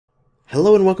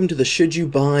Hello and welcome to the Should You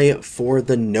Buy for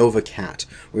the NovaCat.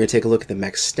 We're going to take a look at the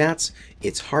mech's stats,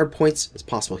 its hard points, its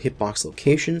possible hitbox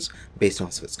locations based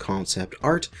off of its concept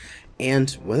art,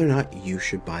 and whether or not you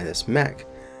should buy this mech.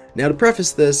 Now to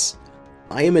preface this,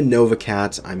 I am a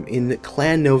NovaCat. I'm in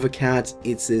Clan NovaCat.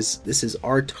 This is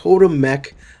our totem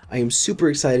mech. I am super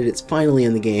excited. It's finally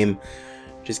in the game.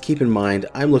 Just keep in mind,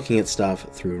 I'm looking at stuff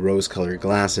through rose-colored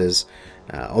glasses.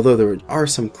 Although there are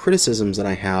some criticisms that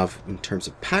I have in terms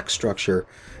of pack structure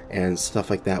and stuff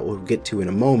like that we'll get to in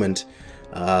a moment,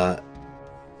 I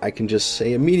can just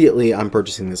say immediately I'm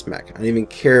purchasing this mech. I don't even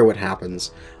care what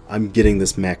happens. I'm getting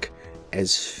this mech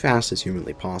as fast as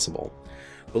humanly possible.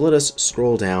 But let us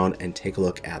scroll down and take a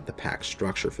look at the pack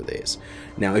structure for these.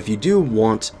 Now, if you do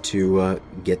want to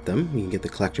get them, you can get the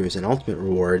collectors and ultimate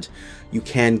rewards. You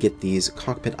can get these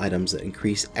cockpit items that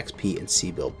increase XP and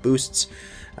C-build boosts,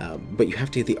 but you have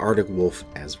to get the Arctic Wolf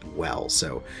as well.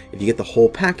 So if you get the whole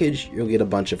package, you'll get a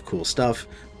bunch of cool stuff.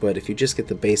 But if you just get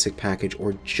the basic package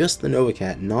or just the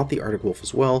NovaCat, not the Arctic Wolf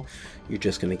as well, you're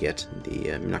just going to get the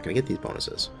you're not going to get these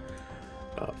bonuses.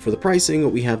 For the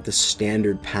pricing, we have the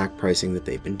standard pack pricing that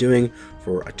they've been doing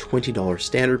for a $20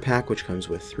 standard pack, which comes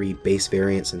with 3 base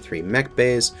variants and 3 mech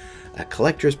bays, a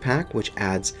collector's pack, which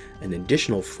adds an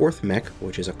additional 4th mech,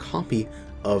 which is a copy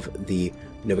of the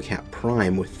NovaCat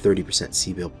Prime with 30%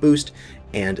 C-build boost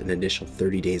and an additional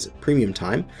 30 days of premium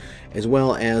time, as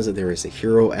well as there is a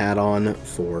hero add-on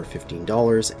for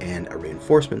 $15 and a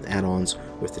reinforcement add-ons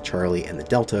with the Charlie and the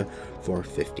Delta for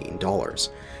 $15.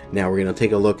 Now we're going to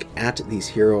take a look at these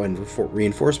hero and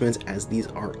reinforcements, as these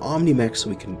are Omni mechs, so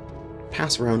we can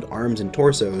pass around arms and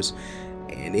torsos,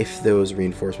 and if those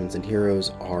reinforcements and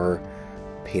heroes are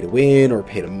pay to win or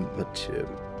pay to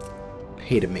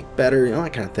make better, you know,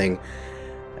 that kind of thing,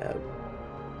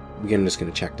 we're just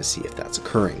going to check to see if that's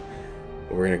occurring.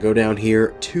 We're going to go down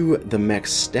here to the mech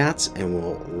stats and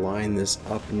we'll line this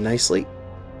up nicely.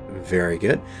 Very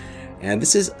good. And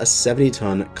this is a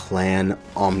 70-ton Clan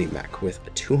Omni mech with a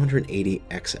 280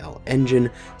 XL engine,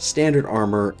 standard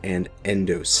armor, and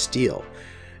endo steel.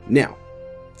 Now,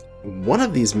 one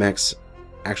of these mechs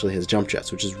actually has jump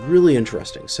jets, which is really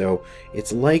interesting. So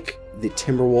it's like the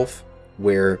Timberwolf,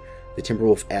 where the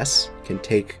Timberwolf S can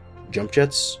take jump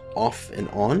jets off and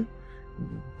on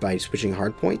by switching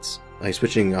hard points, by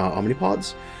switching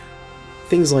omnipods.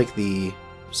 Things like the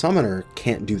Summoner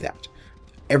can't do that.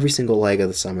 Every single leg of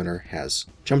the Summoner has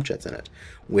jump jets in it,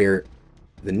 where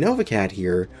the NovaCat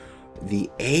here, the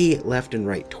A left and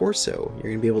right torso, you're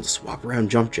going to be able to swap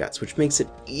around jump jets, which makes it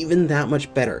even that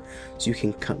much better. So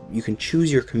you can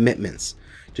choose your commitments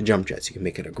to jump jets. You can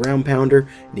make it a ground pounder,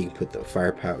 and you can put the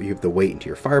firepower, you have the weight into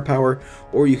your firepower,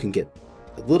 or you can get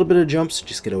a little bit of jumps,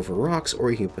 just get over rocks,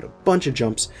 or you can put a bunch of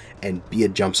jumps and be a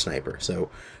jump sniper. So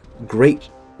great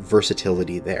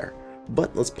versatility there.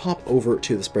 But let's pop over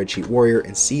to the Spreadsheet Warrior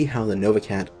and see how the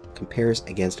NovaCat compares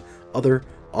against other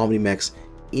Omni mechs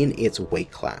in its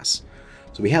weight class.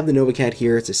 So we have the NovaCat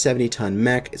here. It's a 70-ton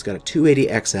mech. It's got a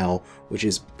 280 XL, which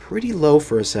is pretty low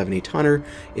for a 70-tonner.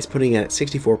 It's putting it at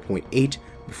 64.8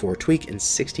 before tweak and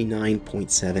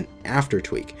 69.7 after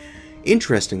tweak.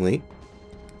 Interestingly,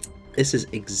 this is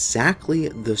exactly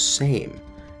the same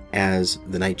as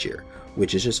the Nightgear,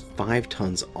 which is just 5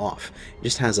 tons off. It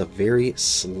just has a very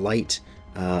slight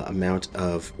amount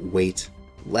of weight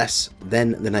less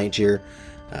than the Nightgear,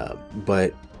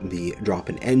 but the drop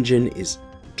in engine is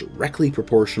directly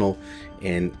proportional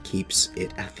and keeps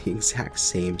it at the exact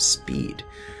same speed.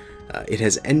 It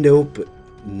has endo, but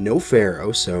no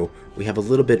Pharaoh, so we have a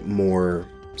little bit more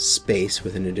space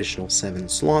with an additional 7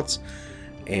 slots,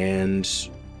 and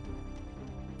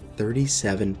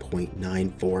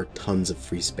 37.94 tons of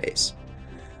free space.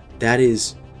 That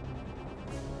is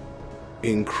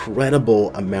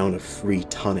incredible amount of free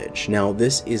tonnage. Now,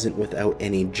 this isn't without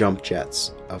any jump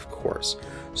jets, of course.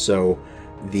 So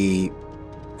the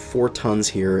 4 tons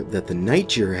here that the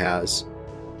Nightgear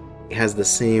has the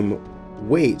same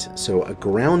weight. So a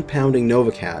ground pounding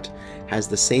NovaCat has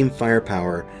the same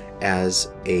firepower as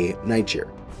a Nightgear,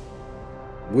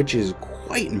 which is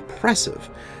quite impressive.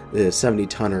 The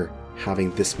 70-tonner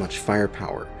having this much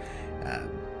firepower.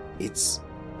 It's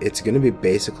going to be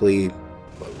basically a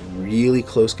really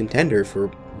close contender for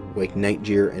like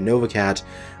Nightgear and NovaCat.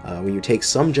 When you take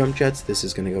some jump jets, this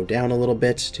is going to go down a little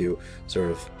bit to sort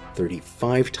of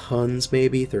 35 tons,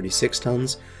 maybe 36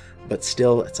 tons, but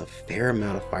still it's a fair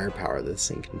amount of firepower that this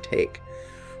thing can take.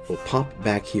 We'll pop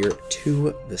back here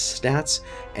to the stats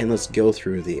and let's go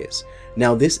through these.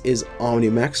 Now, this is Omni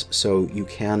mechs, so you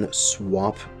can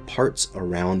swap parts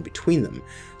around between them.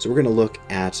 So we're going to look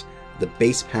at the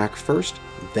base pack first,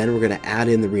 then we're going to add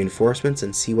in the reinforcements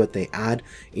and see what they add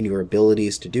in your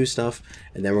abilities to do stuff,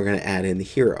 and then we're going to add in the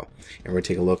hero. And we're going to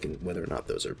take a look at whether or not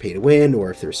those are pay to win, or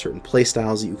if there's certain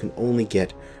playstyles that you can only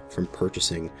get from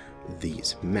purchasing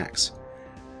these mechs.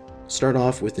 Start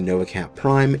off with the NovaCat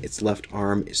Prime. Its left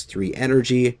arm is 3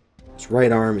 energy, its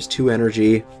right arm is 2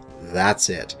 energy. That's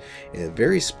it.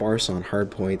 Very sparse on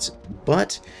hard points,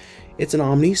 but it's an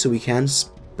Omni, so we can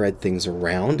spread things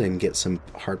around and get some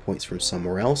hard points from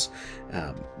somewhere else.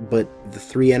 But the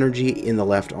 3 energy in the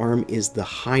left arm is the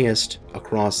highest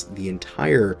across the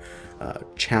entire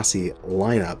chassis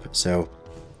lineup, so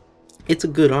it's a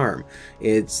good arm.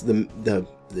 It's the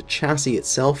chassis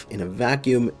itself in a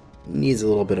vacuum needs a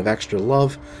little bit of extra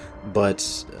love,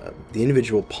 but the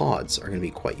individual pods are going to be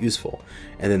quite useful.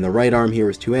 And then the right arm here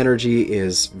with 2 energy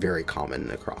is very common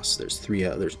across. There's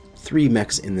three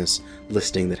mechs in this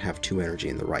listing that have 2 energy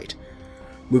in the right.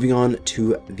 Moving on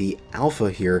to the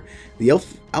Alpha here. The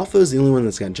Alpha is the only one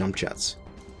that's got jump jets.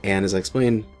 And as I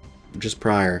explained just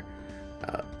prior,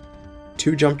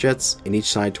 2 jump jets in each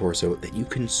side torso that you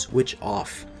can switch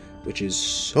off, which is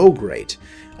so great.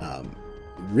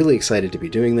 Really excited to be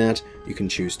doing that. You can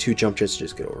choose 2 jump jets to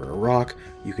just get over a rock.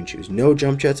 You can choose no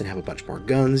jump jets and have a bunch more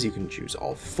guns. You can choose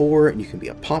all 4 and you can be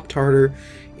a Pop-Tarter.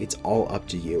 It's all up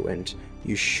to you, and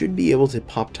you should be able to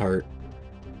Pop-Tart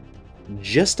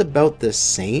just about the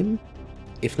same,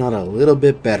 if not a little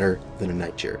bit better than a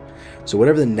Nightjeer. So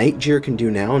whatever the Nightjeer can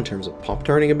do now in terms of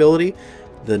Pop-Tarting ability,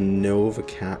 the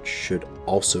NovaCat should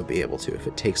also be able to if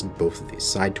it takes both of these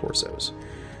side torsos.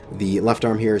 The left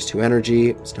arm here is 2 energy.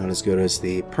 It's not as good as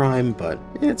the Prime, but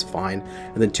it's fine.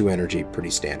 And then 2 energy, pretty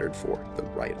standard for the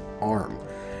right arm.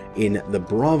 In the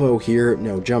Bravo here,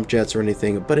 no jump jets or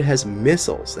anything, but it has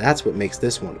missiles. That's what makes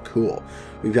this one cool.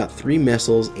 We've got 3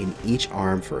 missiles in each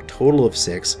arm for a total of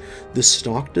 6. The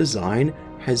stock design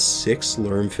has 6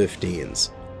 Lerm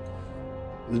 15s.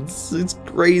 It's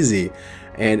crazy.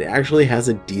 And it actually has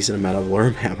a decent amount of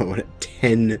Lerm ammo and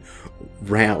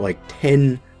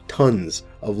 10 tons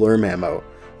of Lerm ammo.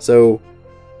 So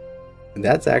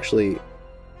that's actually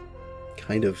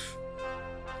kind of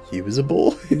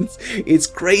usable. It's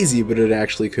crazy, but it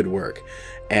actually could work.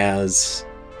 As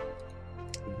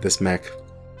this mech,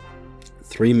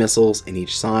 3 missiles in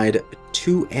each side,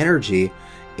 2 energy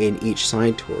in each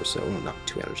side torso. Well, not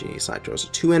 2 energy in each side torso,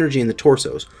 2 energy in the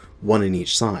torsos, 1 in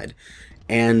each side.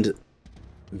 And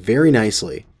very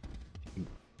nicely,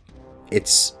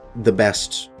 it's the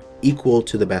best, equal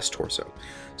to the best torso.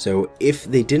 So if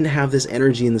they didn't have this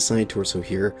energy in the side torso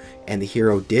here, and the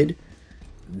hero did,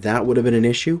 that would have been an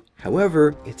issue.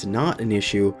 However, it's not an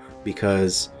issue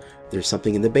because there's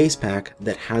something in the base pack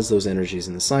that has those energies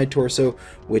in the side torso,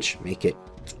 which make it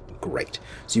great.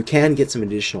 So you can get some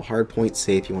additional hard points,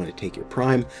 say if you wanted to take your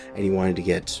Prime and you wanted to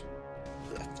get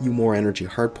a few more energy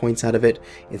hard points out of it.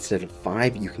 Instead of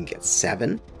 5, you can get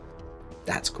 7.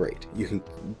 That's great. You can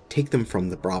take them from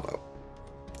the Bravo.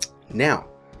 Now,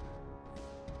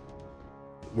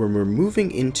 when we're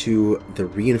moving into the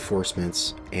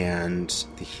reinforcements and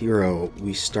the hero,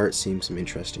 we start seeing some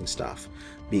interesting stuff,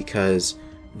 because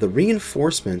the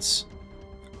reinforcements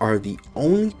are the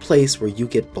only place where you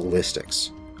get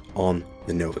ballistics on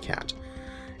the NovaCat.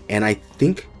 And I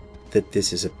think that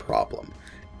this is a problem,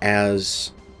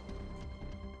 as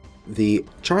the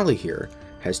Charlie here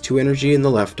has 2 energy in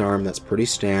the left arm. That's pretty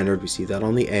standard. We see that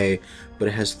on the A, but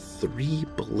it has 3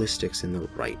 ballistics in the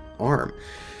right arm.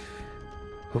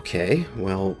 Okay,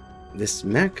 well, this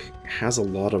mech has a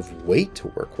lot of weight to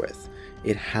work with.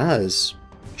 It has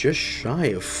just shy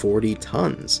of 40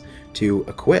 tons to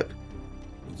equip.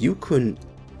 You couldn't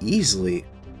easily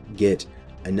get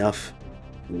enough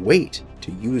weight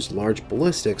to use large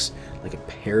ballistics, like a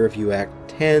pair of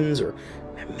UAC-10s, or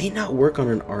it may not work on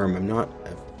an arm. I'm not,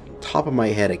 top of my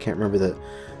head, I can't remember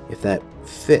if that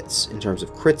fits in terms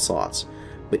of crit slots,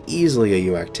 but easily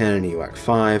a UAC-10 and a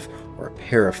UAC-5, or a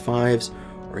pair of 5s,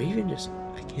 or even just,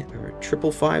 I can't remember,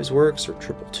 triple 5s works, or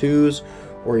triple 2s,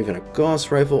 or even a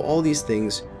Gauss rifle. All these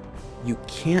things you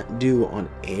can't do on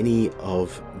any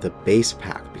of the base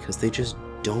pack because they just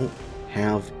don't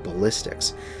have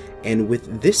ballistics. And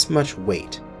with this much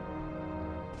weight,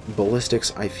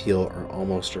 ballistics, I feel, are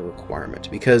almost a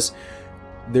requirement, because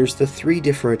there's the 3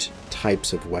 different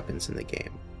types of weapons in the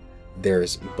game.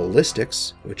 There's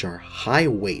ballistics, which are high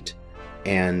weight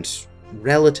and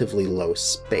relatively low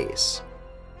space.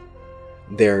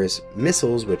 There's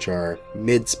missiles, which are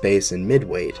mid-space and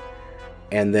mid-weight,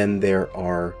 and then there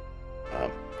are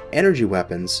energy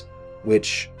weapons,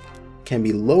 which can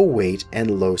be low weight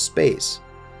and low space.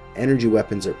 Energy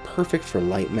weapons are perfect for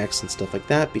light mechs and stuff like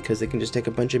that because they can just take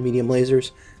a bunch of medium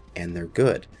lasers and they're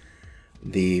good.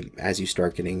 as you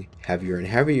start getting heavier and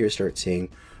heavier, you start seeing,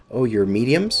 oh, your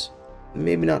mediums,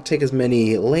 maybe not take as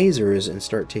many lasers and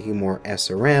start taking more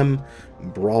SRM,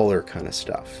 brawler kind of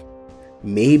stuff.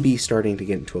 Maybe starting to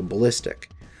get into a ballistic.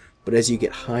 But as you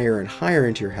get higher and higher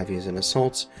into your heavies and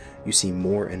assaults, you see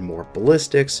more and more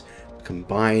ballistics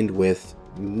combined with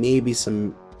maybe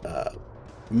some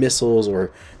missiles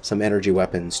or some energy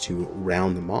weapons to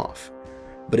round them off.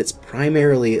 But it's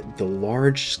primarily the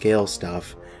large scale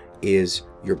stuff is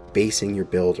you're basing your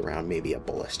build around maybe a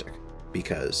ballistic,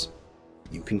 because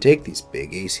you can take these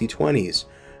big AC-20s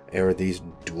or these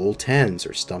dual 10s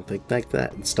or stuff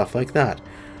like that.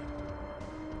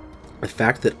 The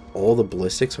fact that all the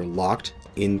ballistics are locked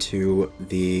into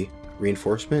the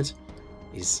reinforcement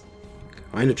is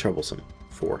kind of troublesome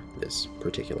for this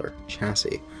particular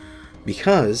chassis,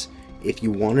 because if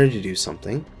you wanted to do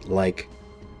something like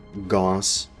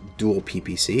Gauss dual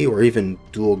PPC or even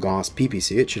dual Gauss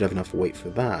PPC, it should have enough weight for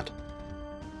that.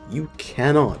 You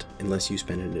cannot unless you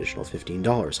spend an additional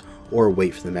 $15 or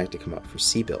wait for the mech to come up for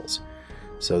C-bills.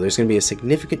 So there's going to be a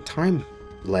significant time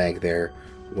lag there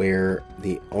where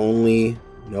the only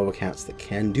Nova Cats that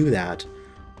can do that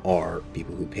are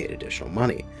people who paid additional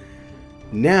money.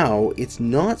 Now, it's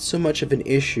not so much of an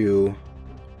issue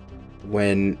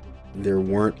when there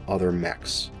weren't other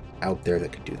mechs out there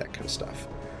that could do that kind of stuff.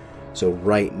 So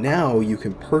right now, you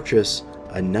can purchase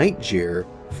a Nightjeer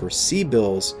for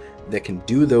C-bills that can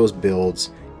do those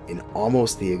builds in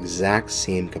almost the exact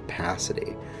same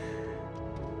capacity,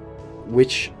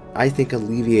 which I think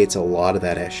alleviates a lot of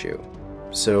that issue.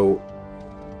 So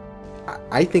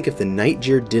I think if the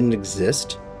Nightjeer didn't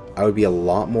exist, I would be a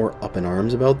lot more up in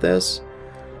arms about this,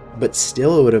 but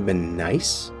still it would have been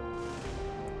nice,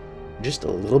 just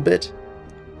a little bit,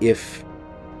 if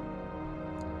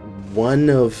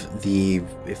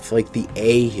like the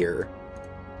A here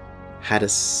had a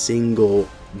single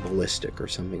ballistic or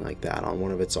something like that on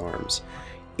one of its arms.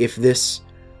 If this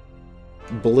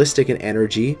ballistic and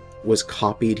energy was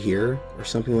copied here or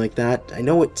something like that, I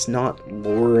know it's not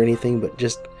lore or anything, but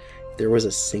just if there was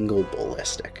a single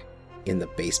ballistic in the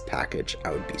base package,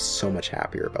 I would be so much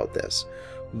happier about this.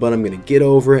 But I'm going to get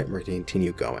over it and we're going to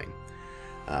continue going.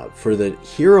 For the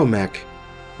hero mech,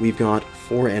 we've got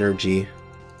 4 energy,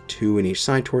 2 in each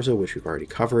side torso, which we've already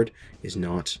covered, is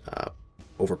not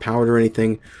overpowered or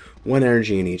anything, 1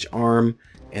 energy in each arm,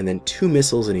 and then 2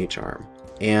 missiles in each arm.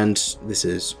 And this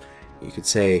is, you could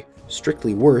say,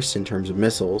 strictly worse in terms of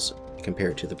missiles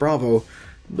compared to the Bravo,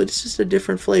 but it's just a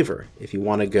different flavor. If you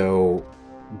want to go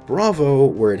Bravo,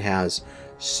 where it has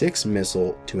 6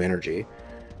 missile, 2 energy,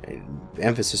 and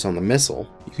emphasis on the missile,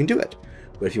 you can do it.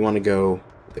 But if you want to go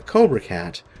the Cobra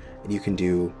Cat, and you can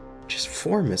do just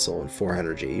 4 missile and 4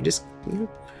 energy,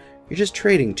 you're just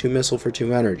trading 2 missile for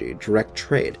 2 energy, direct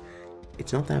trade.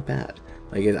 It's not that bad.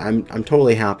 Like, I'm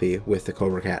totally happy with the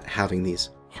Cobra Cat having these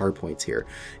hard points here.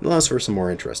 It allows for some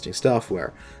more interesting stuff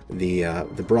where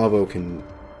the Bravo can,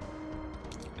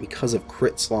 because of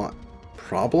crit slot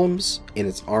problems in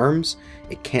its arms,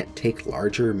 it can't take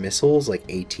larger missiles like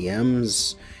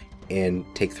ATMs and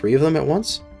take 3 of them at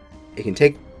once. It can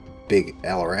take big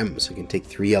LRMs. It can take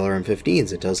 3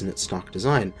 LRM-15s. It does in its stock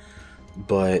design.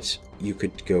 But you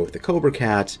could go with the Cobra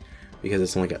Cat because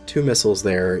it's only got 2 missiles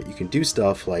there. You can do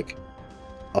stuff like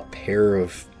a pair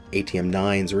of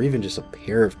ATM-9s or even just a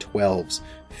pair of 12s,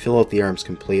 fill out the arms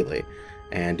completely,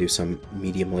 and do some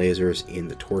medium lasers in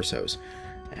the torsos.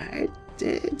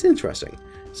 It's interesting.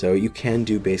 So you can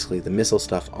do basically the missile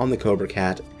stuff on the Cobra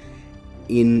Cat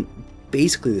in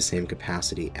basically the same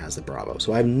capacity as the Bravo.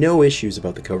 So I have no issues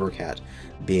about the Cobra Cat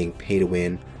being pay to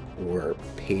win or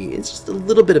pay. It's just a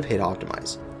little bit of pay to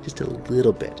optimize. Just a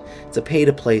little bit. It's a pay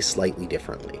to play slightly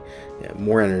differently. Yeah,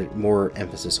 more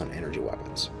emphasis on energy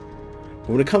weapons. But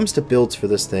when it comes to builds for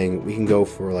this thing, we can go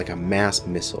for like a mass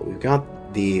missile. We've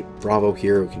got the Bravo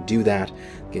here, we can do that.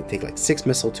 You can take like 6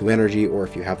 missile, 2 energy, or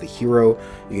if you have the hero,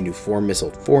 you can do 4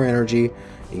 missile, 4 energy. You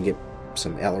can get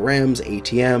some LRMs,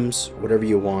 ATMs, whatever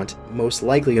you want. Most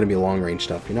likely going to be long range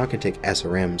stuff. You're not going to take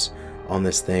SRMs on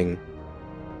this thing,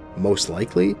 most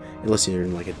likely, unless you're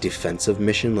in like a defensive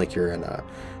mission, like you're in a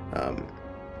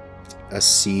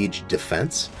siege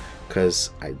defense,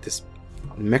 because this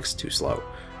mech's too slow.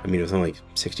 I mean, with only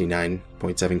 69.7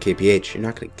 kph, you're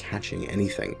not going to be catching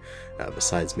anything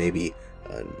besides maybe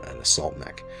an assault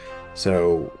mech.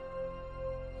 So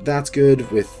that's good.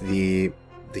 With the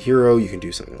hero, you can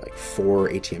do something like 4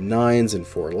 ATM-9s and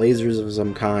 4 lasers of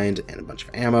some kind and a bunch of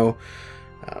ammo.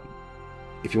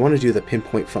 If you want to do the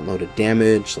pinpoint front-loaded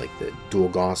damage, like the dual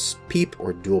Gauss Peep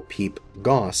or dual Peep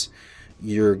Gauss,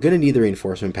 you're going to need the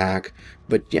reinforcement pack,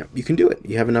 but yeah, you can do it.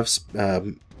 You have enough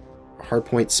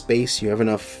hardpoint space, you have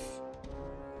enough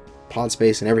pod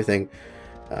space and everything.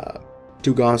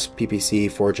 2 Gauss,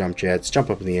 PPC, 4 jump jets, jump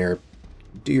up in the air,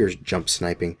 do your jump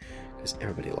sniping, because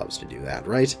everybody loves to do that,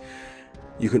 right?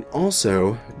 You can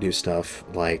also do stuff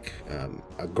like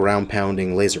a ground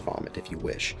pounding laser vomit if you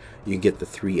wish. You can get the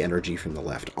 3 energy from the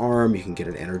left arm, you can get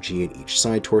an energy in each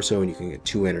side torso, and you can get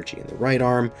 2 energy in the right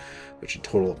arm, which a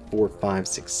total of 4, 5,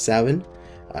 6, 7.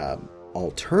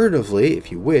 Alternatively,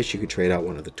 if you wish, you could trade out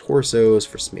one of the torsos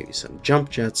for maybe some jump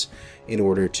jets in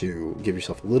order to give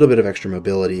yourself a little bit of extra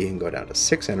mobility and go down to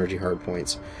 6 energy hard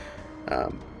points.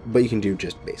 But you can do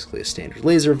just basically a standard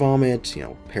laser vomit, you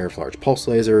know, pair of large pulse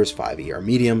lasers, 5 ER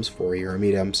mediums, 4 ER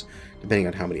mediums, depending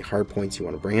on how many hard points you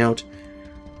want to bring out.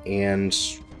 And,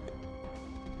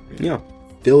 you know,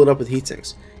 fill it up with heat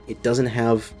sinks. It doesn't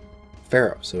have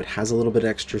Pharaoh, so it has a little bit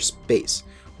extra space,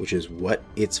 which is what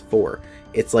it's for.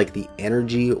 It's like the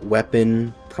energy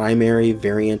weapon primary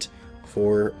variant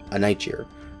for a Nightjear,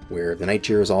 where the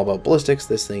Nightjear is all about ballistics.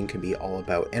 This thing can be all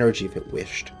about energy if it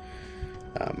wished.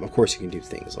 Of course, you can do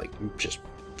things like just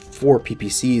 4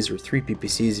 PPCs or 3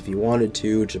 PPCs if you wanted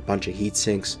to, just a bunch of heat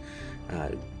sinks,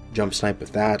 jump snipe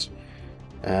with that.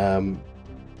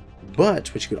 But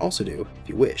what you could also do, if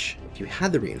you wish, if you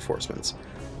had the reinforcements,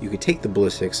 you could take the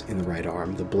ballistics in the right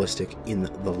arm, the ballistic in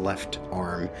the left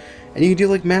arm, and you could do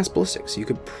like mass ballistics. You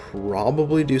could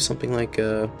probably do something like,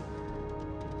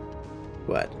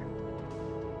 what?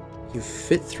 You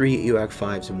fit 3 UAC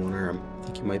 5s in one arm. I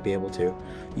think you might be able to.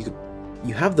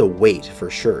 You have the weight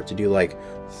for sure to do like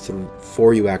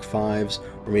 4 UAC 5s,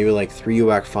 or maybe like 3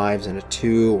 UAC 5s and a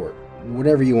 2, or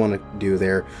whatever you want to do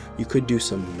there. You could do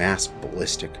some mass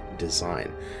ballistic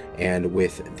design, and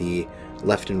with the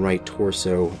left and right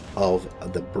torso of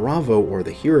the Bravo or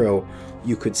the Hero,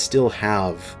 you could still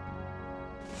have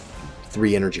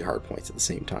 3 energy hard points at the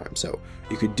same time. So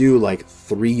you could do like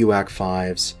 3 UAC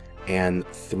 5s and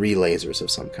 3 lasers of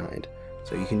some kind.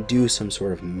 So you can do some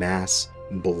sort of mass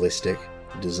ballistic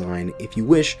design if you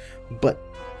wish, but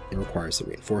it requires the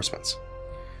reinforcements.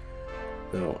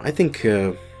 So I think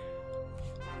a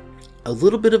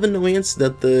little bit of annoyance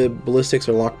that the ballistics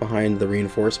are locked behind the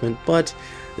reinforcement, but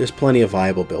there's plenty of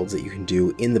viable builds that you can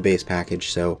do in the base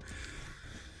package, so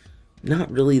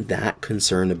not really that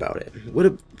concerned about it. Would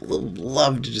have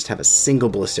loved to just have a single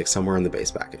ballistic somewhere in the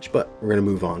base package, but we're going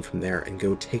to move on from there and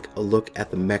go take a look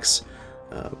at the mech's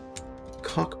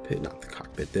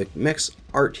the mech's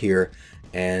art here,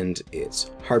 and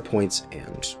its hardpoints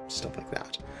and stuff like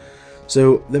that.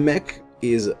 So the mech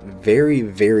is very,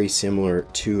 very similar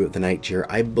to the Nightjear,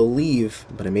 I believe,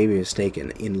 but I may be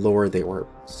mistaken. In lore, they were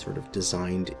sort of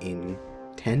designed in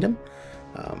tandem.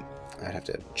 I'd have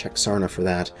to check Sarna for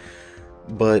that,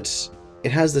 but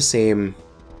it has the same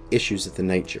issues that the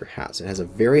Nightjear has. It has a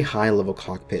very high level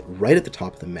cockpit right at the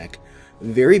top of the mech,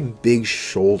 very big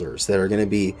shoulders that are going to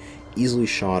be easily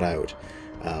shot out.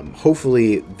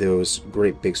 Hopefully those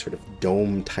great big sort of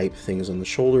dome type things on the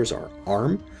shoulders are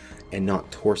arm and not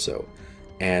torso,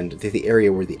 and the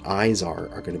area where the eyes are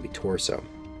going to be torso.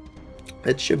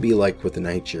 That should be like what the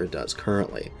Nightjear does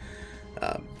currently.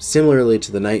 Similarly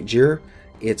to the Nightjear,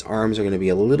 its arms are going to be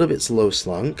a little bit slow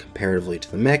slung comparatively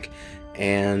to the mech,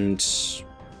 and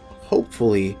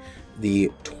hopefully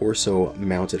the torso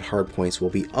mounted hardpoints will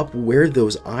be up where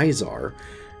those eyes are,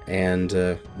 and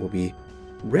will be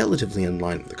relatively in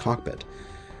line with the cockpit.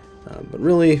 But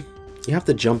really, you have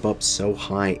to jump up so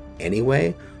high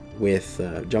anyway with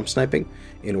jump sniping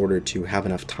in order to have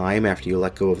enough time after you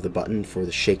let go of the button for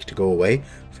the shake to go away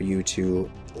for you to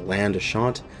land a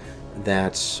shot,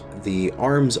 that the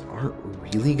arms aren't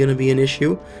really going to be an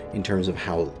issue in terms of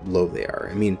how low they are.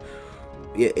 I mean,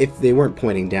 if they weren't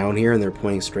pointing down here and they're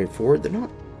pointing straight forward, they're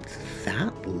not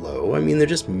that low. I mean, they're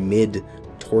just mid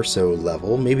torso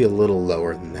level, maybe a little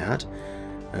lower than that.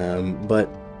 But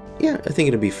yeah, I think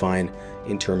it'll be fine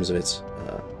in terms of its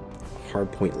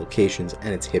hardpoint locations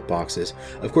and its hitboxes.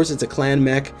 Of course, it's a clan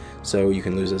mech, so you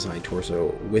can lose a side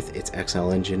torso with its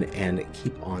XL engine and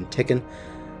keep on ticking.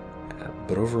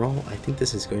 But overall, I think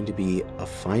this is going to be a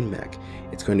fine mech.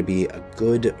 It's going to be a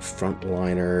good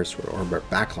frontliner or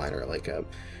backliner, like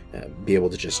be able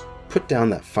to just put down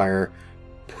that fire,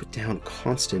 put down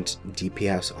constant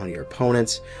DPS on your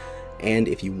opponents. And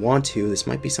if you want to, this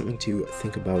might be something to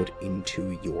think about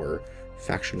into your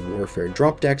faction warfare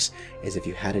drop decks, as if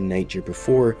you had a Nightjear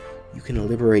before, you can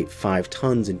liberate 5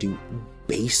 tons and do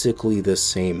basically the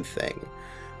same thing.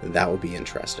 That would be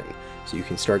interesting. So you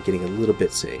can start getting a little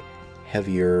bit, say,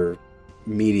 heavier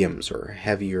mediums or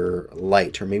heavier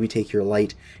light, or maybe take your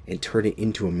light and turn it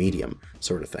into a medium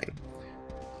sort of thing.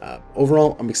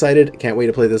 Overall, I'm excited. Can't wait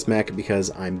to play this mech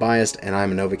because I'm biased and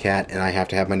I'm a Nova Cat and I have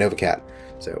to have my Nova Cat.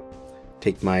 So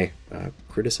take my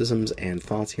criticisms and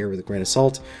thoughts here with a grain of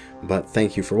salt. But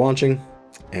thank you for watching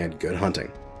and good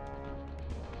hunting.